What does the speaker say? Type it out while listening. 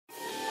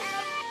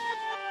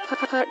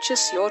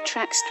Purchase your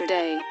tracks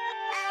today.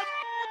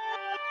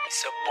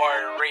 It's a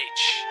bar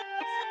reach.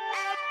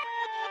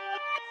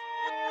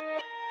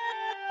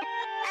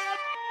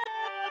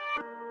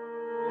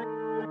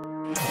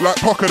 Like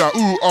Pukka Dat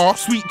ooh ah,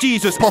 sweet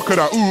Jesus, Pukka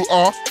Dat ooh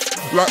ah.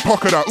 Like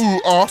Pukka Dat ooh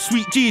ah,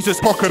 sweet Jesus,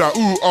 Pukka Dat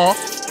ooh ah.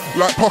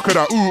 Like Pukka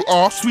Dat ooh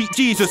ah, sweet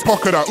Jesus,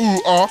 Pukka Dat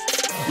ooh ah.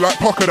 Like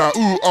Pukka Dat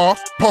ooh ah,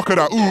 Pukka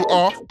Dat ooh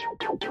ah.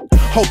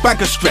 Whole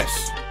bag of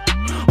stress,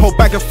 whole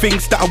bag of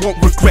things that I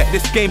won't regret.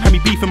 This game had me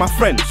beefing my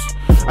friends.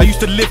 I used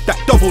to live that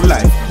double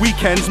life.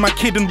 Weekends, my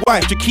kid and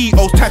wife,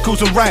 taquitos,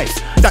 tacos and rice.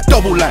 That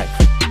double life.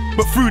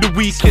 But through the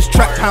week it's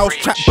trap house,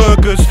 trap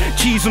burgers,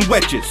 cheese and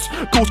wedges.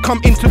 Girls come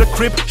into the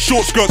crib,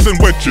 Short skirts and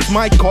wedges.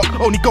 my cock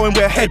only going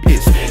where head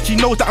is. She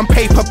knows that I'm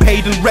paper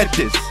paid and read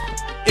this.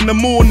 In the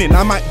morning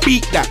I might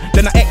beat that,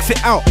 then I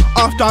exit out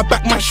after I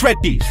back my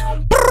shreddies.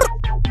 Brrr.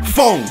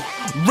 Phone,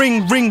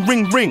 ring, ring,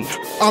 ring, ring.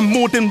 I'm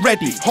more than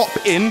ready. Hop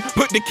in,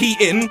 put the key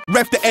in,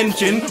 rev the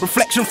engine.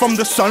 Reflection from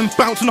the sun,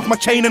 bouncing off my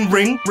chain and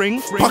ring.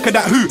 Pukka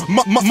Dat who?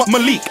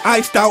 Marleek.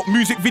 Iced out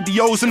music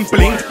videos and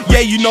bling.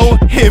 Yeah, you know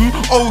him.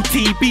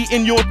 OT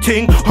beating your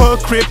ting. Her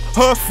crib,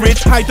 her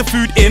fridge, hide the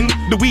food in.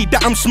 The weed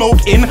that I'm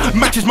smoking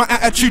matches my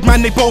attitude,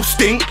 man. They both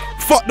stink.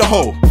 Fuck the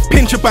hoe.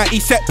 Pinch a batty,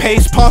 set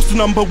pace, pass the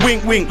number,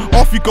 wink, wink.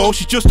 Off you go.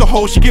 She's just a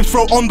hoe. She gives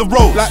throw on the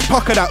road. Like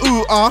Pukka Dat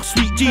ooh ah,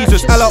 sweet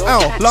Jesus,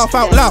 LOL, laugh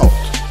out loud.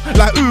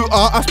 Like ooh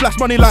ah, I splash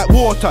money like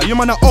water. You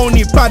man are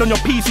only bad on your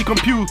PC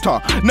computer.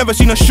 Never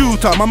seen a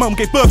shooter. My mum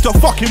gave birth to a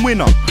fucking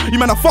winner. You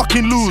man are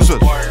fucking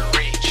losers.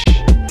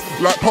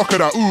 Like Pukka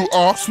Dat ooh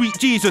ah, sweet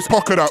Jesus,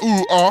 Pukka Dat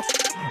ooh ah.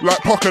 Like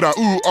Pukka Dat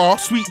ooh ah,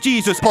 sweet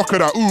Jesus, Pukka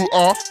Dat ooh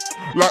ah.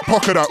 Like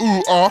Pukka Dat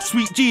ooh ah,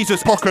 sweet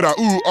Jesus, Pukka Dat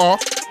ooh ah.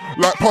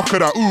 Like Pukka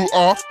Dat ooh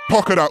ah,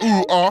 Pukka Dat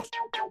ooh ah.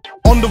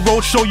 On the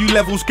road, show you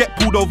levels, get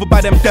pulled over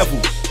by them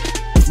devils.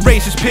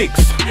 Racist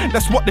pigs,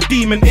 that's what the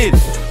demon is.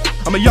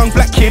 I'm a young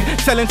black kid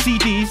selling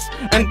CDs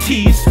and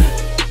teas.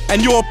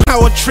 And you're a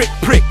power trip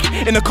prick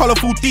in a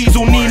colourful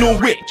diesel Nino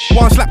whip.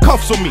 One slap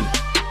cuffs on me,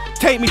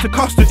 take me to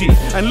custody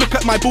and look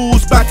at my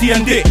balls, batty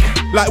and dick.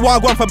 Like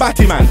wagwan for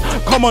batty man.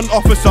 Come on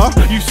officer,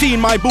 you've seen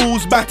my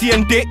balls, batty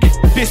and dick.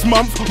 This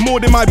month, more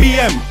than my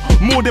BM,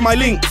 more than my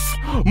links,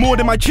 more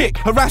than my chick.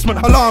 Harassment,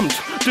 alarmed,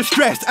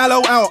 distressed,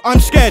 LOL, I'm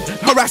scared.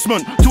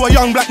 Harassment to a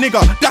young black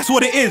nigga, that's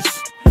what it is.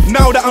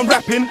 Now that I'm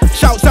rapping,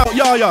 shouts out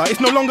Yaya, it's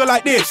no longer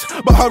like this.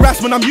 But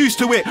harassment, I'm used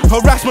to it.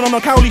 Harassment on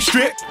a Cowley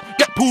strip,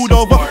 get pulled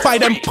over by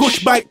them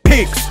pushbike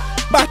pigs.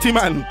 Batty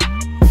man,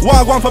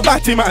 wagwan for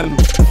batty man.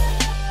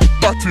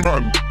 Batty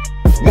man,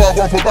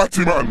 wagwan for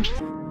batty man.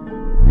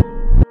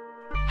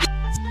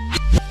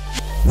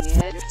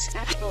 Yeah,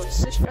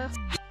 it's